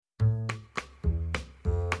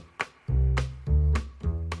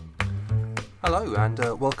Hello and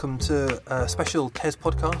welcome to a special TES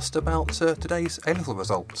podcast about today's A-level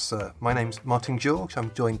results. My name's Martin George. I'm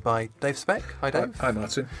joined by Dave Speck. Hi Dave. Hi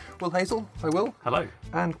Martin. Will Hazel. Hi Will. Hello.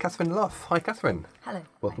 And Catherine Luff. Hi Catherine. Hello.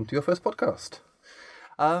 Welcome to your first podcast.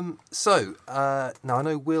 Now I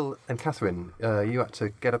know Will and Catherine, you had to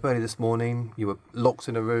get up early this morning. You were locked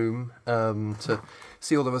in a room to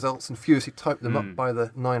see all the results and furiously type them up by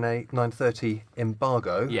the 9:30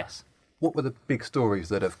 embargo. Yes. What were the big stories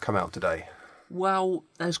that have come out today? Well,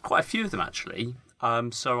 there's quite a few of them actually.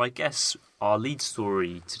 So I guess our lead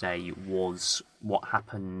story today was what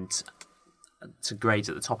happened to grades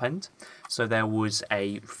at the top end. So there was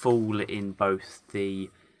a fall in both the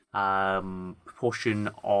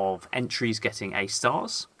proportion of entries getting A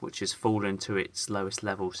stars, which has fallen to its lowest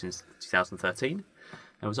level since 2013.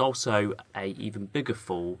 There was also a even bigger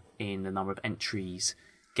fall in the number of entries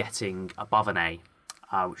getting above an A,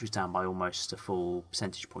 which was down by almost a full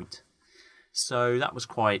percentage point. So that was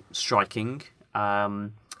quite striking.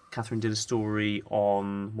 Catherine did a story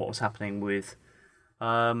on what was happening with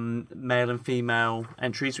male and female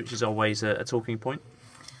entries, which is always a talking point.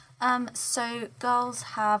 So girls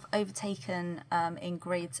have overtaken in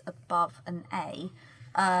grades above an A,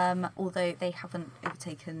 although they haven't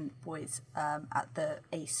overtaken boys at the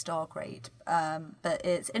A star grade. But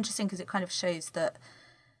it's interesting because it kind of shows that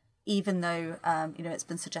even though it's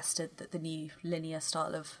been suggested that the new linear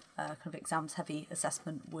style of kind of exams-heavy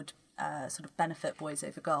assessment would sort of benefit boys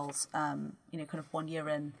over girls, kind of 1 year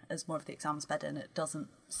in, as more of the exams bed in, it doesn't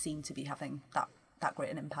seem to be having that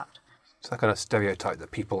great an impact. It's that kind of stereotype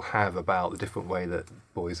that people have about the different way that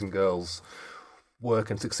boys and girls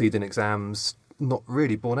work and succeed in exams, not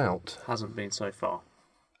really borne out. Hasn't been so far.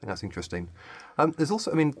 I think that's interesting. There's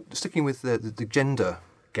also, sticking with the gender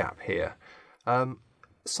gap here,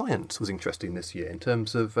 science was interesting this year in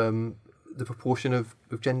terms of the proportion of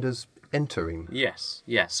genders entering. Yes.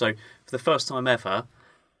 So for the first time ever,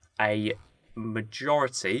 a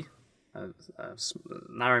majority,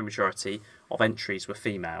 narrow majority of entries were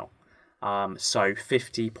female. So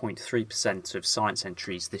 50.3% of science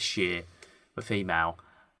entries this year were female.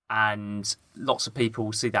 And lots of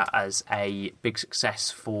people see that as a big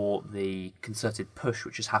success for the concerted push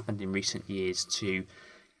which has happened in recent years to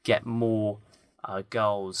get more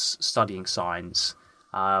girls studying science.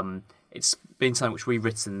 It's been something which we've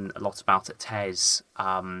written a lot about at TES,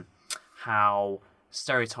 how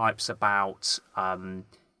stereotypes about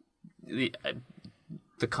the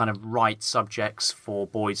kind of right subjects for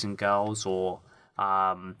boys and girls, or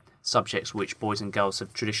subjects which boys and girls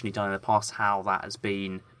have traditionally done in the past, how that has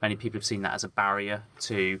been, many people have seen that as a barrier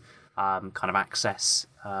to kind of access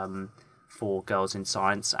for girls in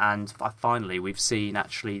science. And finally, we've seen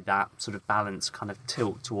actually that sort of balance kind of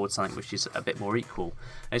tilt towards something which is a bit more equal.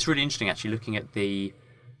 And it's really interesting actually looking at the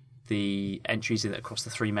entries across the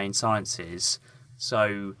three main sciences.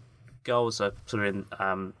 So girls are sort of in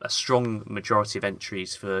a strong majority of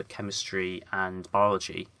entries for chemistry and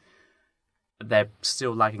biology. They're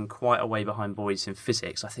still lagging quite a way behind boys in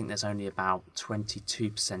physics. I think there's only about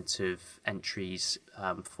 22% of entries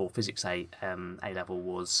for physics A level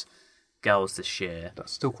was girls this year.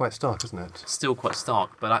 That's still quite stark, isn't it? Still quite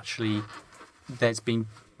stark, but actually there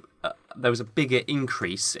was a bigger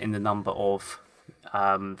increase in the number of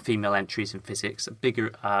female entries in physics, a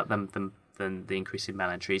bigger than the increase in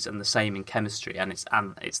male entries, and the same in chemistry, and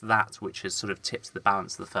it's that which has sort of tipped the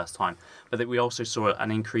balance for the first time. But that we also saw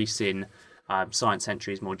an increase in science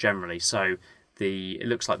entries more generally. So it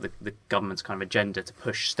looks like the government's kind of agenda to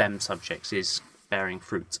push STEM subjects is bearing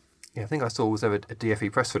fruit. Yeah, I think I saw was there a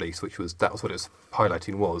DFE press release, that was what it's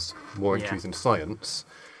highlighting was more entries in science.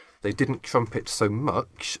 They didn't trumpet so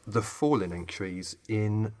much the fall in entries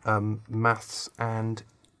in maths and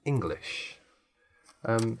English.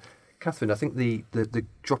 Catherine, I think the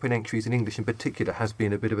drop in entries in English in particular has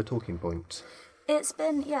been a bit of a talking point. It's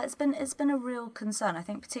been a real concern, I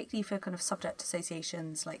think, particularly for kind of subject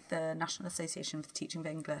associations like the National Association for the Teaching of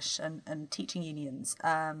English and teaching unions.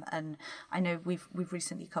 And I know we've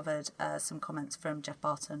recently covered some comments from Jeff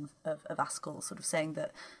Barton of ASCL, sort of saying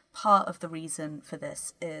that part of the reason for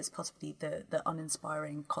this is possibly the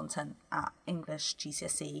uninspiring content at English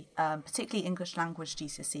GCSE, particularly English language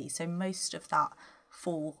GCSE. So most of that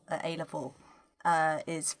fall at A level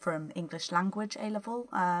is from English language A level.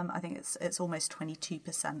 I think it's almost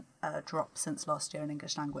 22% drop since last year in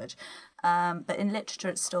English language. But in literature,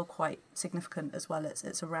 it's still quite significant as well.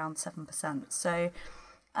 It's around 7%. So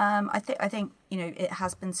I think it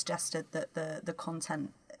has been suggested that the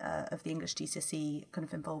content of the English GCSE kind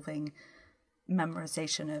of involving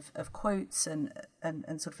memorization of quotes and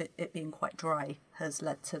sort of it being quite dry has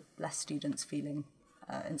led to less students feeling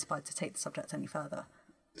inspired to take the subject any further.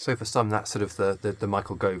 So for some, that's sort of the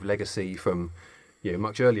Michael Gove legacy from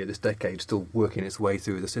much earlier this decade, still working its way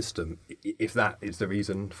through the system, if that is the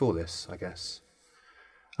reason for this, I guess.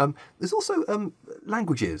 There's also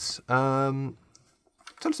languages. Tell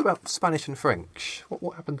us about Spanish and French.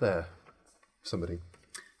 What happened there? Somebody.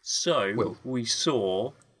 So Will. We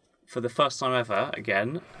saw, for the first time ever,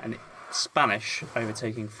 again, Spanish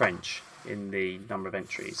overtaking French in the number of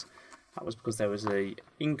entries. That was because there was an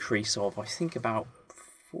increase of, I think, about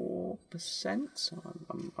 4%.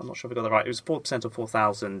 I'm not sure if I got that right. It was 4% of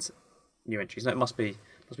 4,000 new entries. No, it must be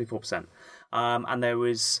 4%. And there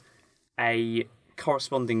was a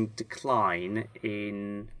corresponding decline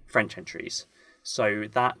in French entries. So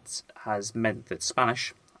that has meant that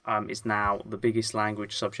Spanish is now the biggest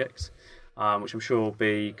language subject, which I'm sure will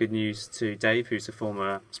be good news to Dave, who's a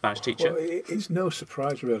former Spanish teacher. Well, it's no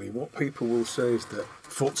surprise, really. What people will say is that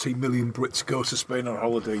 14 million Brits go to Spain on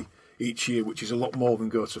holiday each year, which is a lot more than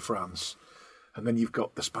go to France. And then you've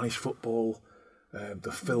got the Spanish football,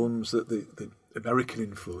 the films, that the American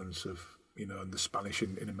influence of, and the Spanish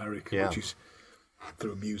in America, which is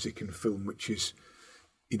through music and film, which is,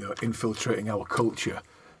 infiltrating our culture.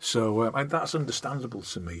 So and that's understandable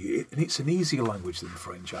to me. And it's an easier language than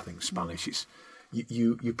French, I think, Spanish. It's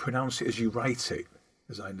you pronounce it as you write it,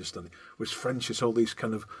 as I understand it. Whereas French is all these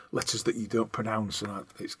kind of letters that you don't pronounce, and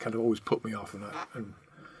it's kind of always put me off. And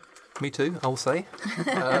Me too, I'll say.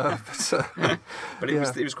 But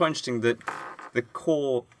it was quite interesting that the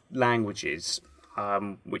core languages,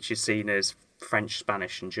 which is seen as French,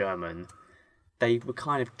 Spanish, and German, they were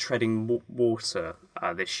kind of treading water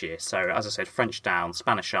this year. So, as I said, French down,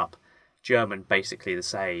 Spanish up, German basically the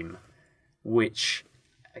same, which,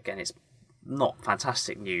 again, is not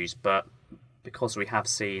fantastic news, but because we have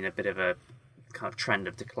seen a bit of a kind of trend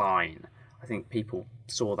of decline, I think people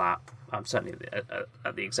saw that, certainly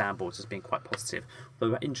at the exam boards, as being quite positive.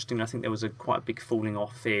 But interestingly, I think there was quite a big falling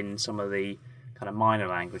off in some of the kind of minor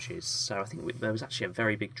languages. So I think there was actually a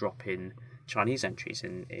very big drop in Chinese entries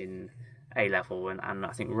in A-level, and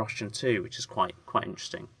I think Russian too, which is quite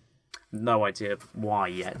interesting. No idea why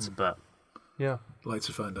yet, but Yeah. I'd like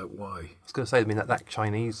to find out why. I was going to say, that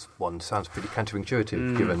Chinese one sounds pretty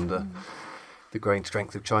counterintuitive, given the growing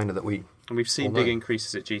strength of China that we. And we've seen big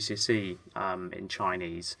increases at GCSE in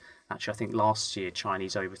Chinese. Actually, I think last year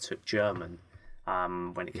Chinese overtook German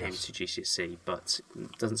when it came to GCSE, but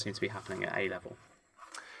it doesn't seem to be happening at A-level.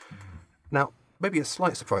 Now, maybe a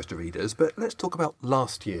slight surprise to readers, but let's talk about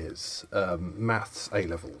last year's maths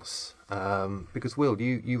A-levels. Because, Will,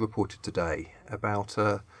 you reported today about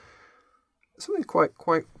something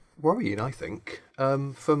quite worrying, I think,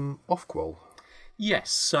 from Ofqual.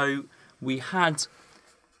 Yes, so we had,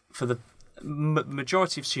 for the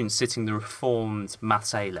majority of students sitting the reformed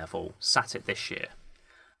Maths A level, sat it this year.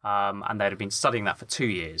 And they'd have been studying that for 2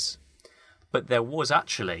 years. But there was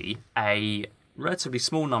actually a relatively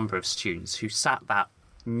small number of students who sat that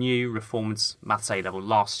new reformed Maths A level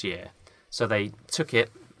last year. So they took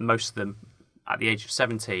it, most of them, at the age of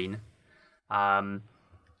 17,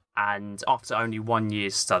 and after only 1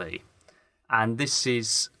 year's study. And this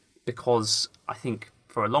is because, I think,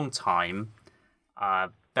 for a long time,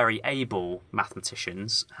 very able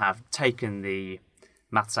mathematicians have taken the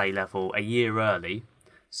Maths A level a year early.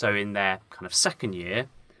 So in their kind of second year,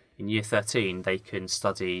 in year 13, they can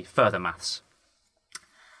study further maths.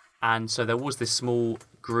 And so there was this small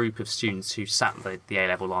group of students who sat the A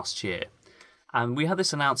level last year. And we had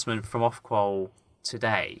this announcement from Ofqual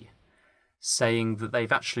today saying that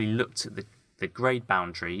they've actually looked at the grade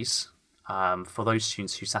boundaries for those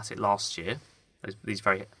students who sat it last year, these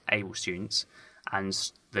very able students,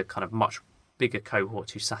 and the kind of much bigger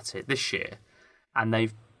cohort who sat it this year. And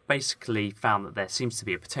they've basically found that there seems to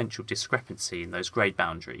be a potential discrepancy in those grade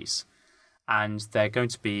boundaries. And they're going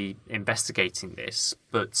to be investigating this,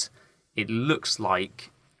 but it looks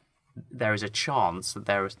like there is a chance that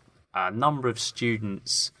there are a number of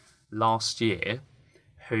students last year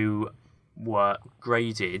who were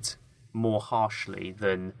graded more harshly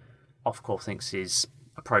than Ofqual thinks is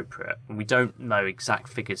appropriate. And we don't know exact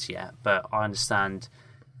figures yet, but I understand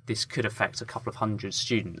this could affect a couple of hundred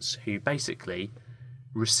students who basically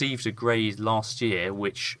received a grade last year,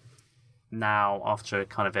 which now, after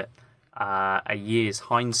kind of a year's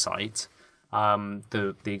hindsight,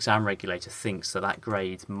 the exam regulator thinks that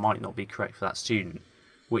grade might not be correct for that student,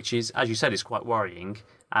 which is, as you said, is quite worrying.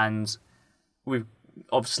 And we've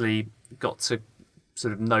obviously got to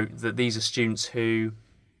sort of note that these are students who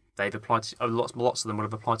they've applied to, lots of them will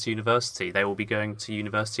have applied to university. They will be going to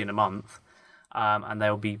university in a month, and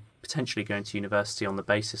they'll be potentially going to university on the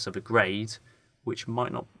basis of a grade which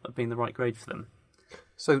might not have been the right grade for them.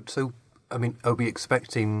 So, I mean, are we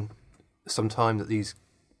expecting some time that these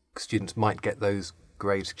students might get those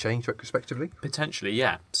grades changed retrospectively? Potentially,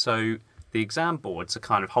 yeah. So the exam boards are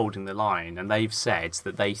kind of holding the line, and they've said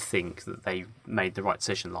that they think that they made the right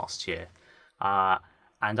decision last year.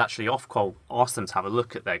 And actually, Ofqual asked them to have a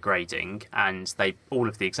look at their grading, and all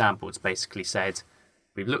of the exam boards basically said,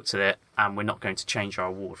 we've looked at it, and we're not going to change our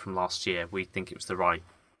award from last year. We think it was the right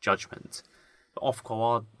judgment. But Ofqual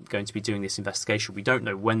are going to be doing this investigation. We don't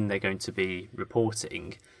know when they're going to be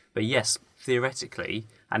reporting. But yes, theoretically,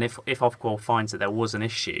 and if Ofqual finds that there was an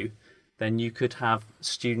issue, then you could have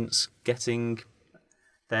students getting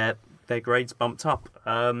their grades bumped up.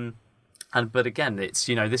 But again, it's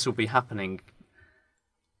this will be happening.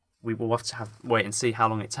 We will have to wait and see how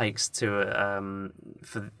long it takes to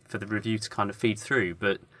for the review to kind of feed through.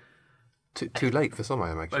 But too late for some,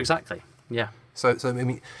 I imagine. Exactly. Yeah. So I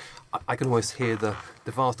mean, I can almost hear the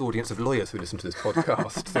vast audience of lawyers who listen to this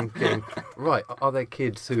podcast thinking, right, are there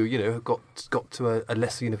kids who have got to a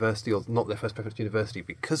lesser university or not their first preference university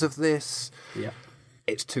because of this? Yeah.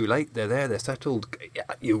 It's too late. They're there. They're settled.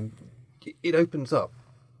 It opens up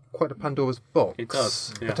quite a Pandora's box. It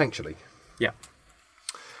does, yeah. Potentially. Yeah.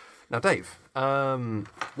 Now, Dave,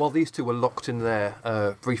 while these two were locked in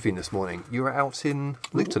their briefing this morning, you were out in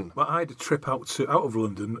Luton. Well, I had a trip out of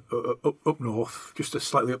London, up north, just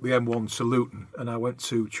slightly up the M1 to Luton, and I went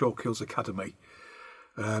to Chalk Hills Academy,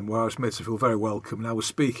 where I was made to feel very welcome, and I was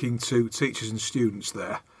speaking to teachers and students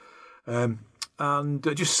there, and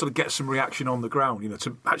just sort of get some reaction on the ground,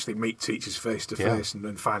 to actually meet teachers face to face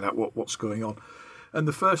and find out what's going on. And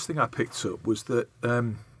the first thing I picked up was that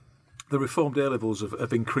the reformed A-levels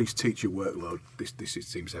have increased teacher workload. This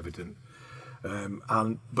seems evident.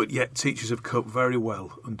 But yet teachers have coped very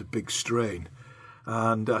well under big strain.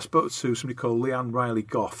 And I spoke to somebody called Leanne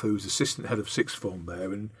Riley-Goff, who's assistant head of sixth form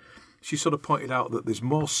there, and she sort of pointed out that there's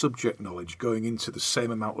more subject knowledge going into the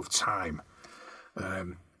same amount of time,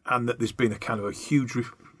 and that there's been a kind of a huge, she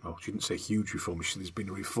didn't say huge reform, she said there's been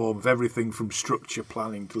a reform of everything from structure,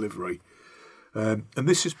 planning, delivery. And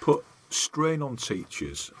this has put strain on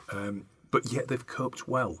teachers, but yet they've coped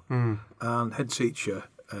well. And head teacher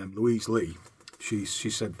Louise Lee, she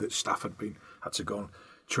said that staff had to go on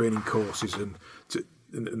training courses and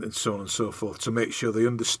so on and so forth to make sure they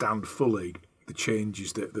understand fully the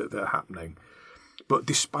changes that are happening. But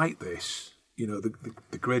despite this,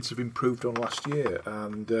 the grades have improved on last year,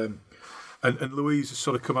 and Louise has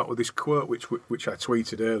sort of come out with this quote which I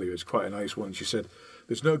tweeted earlier. It's quite a nice one. She said,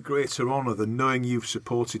 "There's no greater honour than knowing you've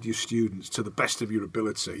supported your students to the best of your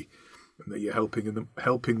ability, and that you're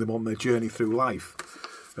helping them on their journey through life."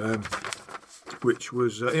 Which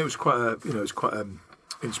was it was quite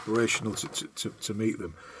inspirational to meet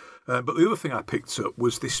them. But the other thing I picked up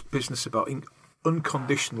was this business about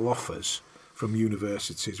unconditional offers from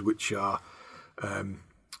universities, which are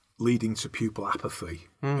leading to pupil apathy.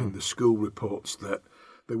 And the school reports that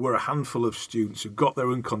there were a handful of students who got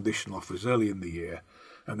their unconditional offers early in the year,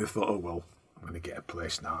 and they thought, oh, well, I'm going to get a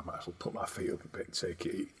place now, I might as well put my feet up a bit and take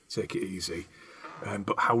it easy.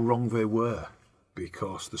 But how wrong they were,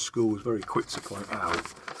 because the school was very quick to point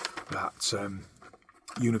out that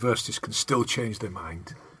universities can still change their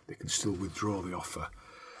mind, they can still withdraw the offer.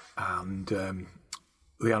 And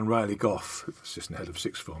Leanne Riley-Goff, assistant head of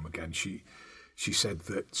sixth form again, she said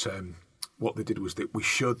that what they did was that we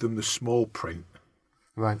showed them the small print,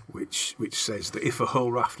 right, which says that if a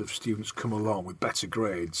whole raft of students come along with better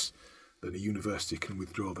grades, then a university can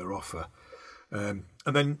withdraw their offer. And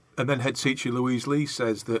then head teacher Louise Lee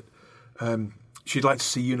says that she'd like to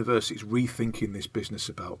see universities rethinking this business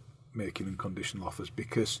about making unconditional offers,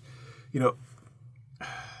 because the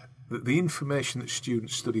information that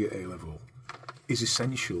students study at A-level is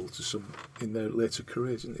essential to some in their later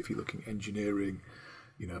careers, isn't it? If you're looking at engineering,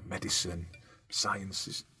 medicine,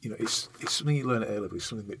 sciences, it's something you learn at A-level. It's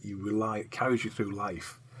something that it carries you through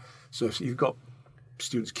life. So if you've got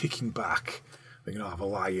students kicking back, thinking, "Oh, I have a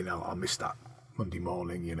lie, I'll miss that Monday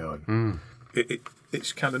morning," and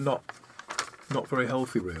it's kind of not very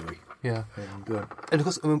healthy, really. Yeah, and of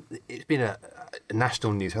course, it's been a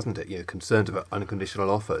national news, hasn't it? Concerns about unconditional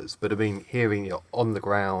offers, but hearing on the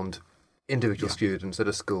ground, individual students at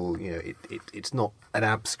a school, it's not an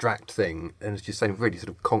abstract thing, and it's just saying really sort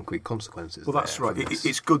of concrete consequences. Well, that's right.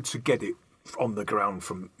 It's good to get it on the ground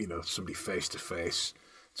from somebody face to face,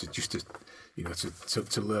 to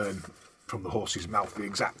learn from the horse's mouth the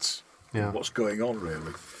exact what's going on,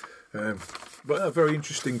 really. But a very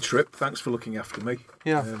interesting trip. Thanks for looking after me.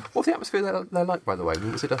 Yeah. What's the atmosphere they're like, by the way?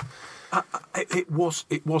 Was it It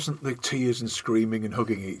wasn't the tears and screaming and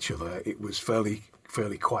hugging each other. It was fairly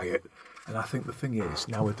quiet. And I think the thing is,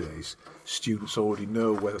 nowadays, students already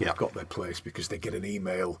know whether they've got their place because they get an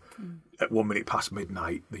email at 1 minute past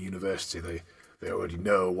midnight, the university, they already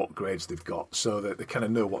know what grades they've got, so that they kind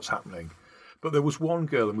of know what's happening. But there was one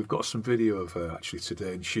girl, and we've got some video of her actually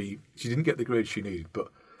today, and she didn't get the grade she needed, but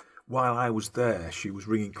while I was there, she was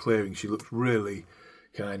ringing clearing. She looked really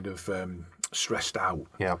kind of stressed out.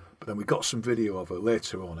 Yeah. But then we got some video of her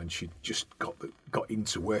later on, and she just got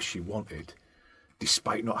into where she wanted,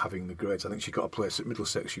 despite not having the grades. I think she got a place at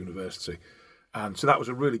Middlesex University. And so that was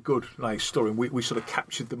a really good, nice story. And we sort of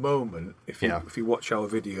captured the moment, if you watch our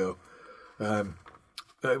video.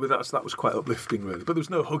 That was quite uplifting, really. But there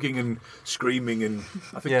was no hugging and screaming, and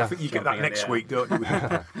I think you get that next week, don't you?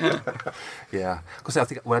 Yeah. Because I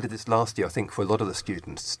think when I did this last year, I think for a lot of the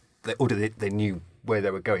students, they knew where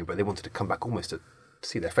they were going, but they wanted to come back almost to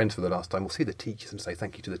see their friends for the last time, or see the teachers and say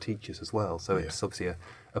thank you to the teachers as well. So it's obviously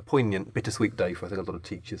a poignant, bittersweet day for, I think, a lot of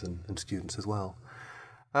teachers and students as well.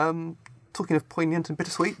 Talking of poignant and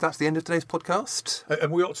bittersweet, that's the end of today's podcast.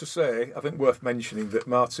 And we ought to say, I think worth mentioning, that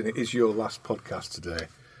Martin, it is your last podcast today.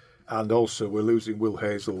 And also we're losing Will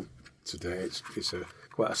Hazel today. It's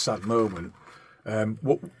quite a sad moment.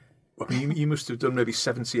 You must have done maybe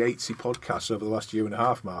 70, 80 podcasts over the last year and a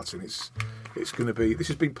half, Martin. It's going to be... This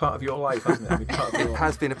has been part of your life, hasn't it? It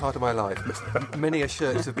has been a part of my life. Many a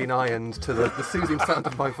shirts have been ironed to the soothing sound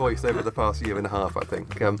of my voice over the past year and a half, I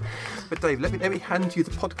think. But Dave, let me hand you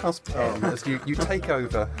the podcast pen as you take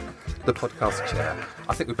over the podcast chair.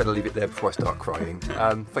 I think we'd better leave it there before I start crying.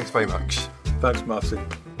 Thanks very much. Thanks, Martin.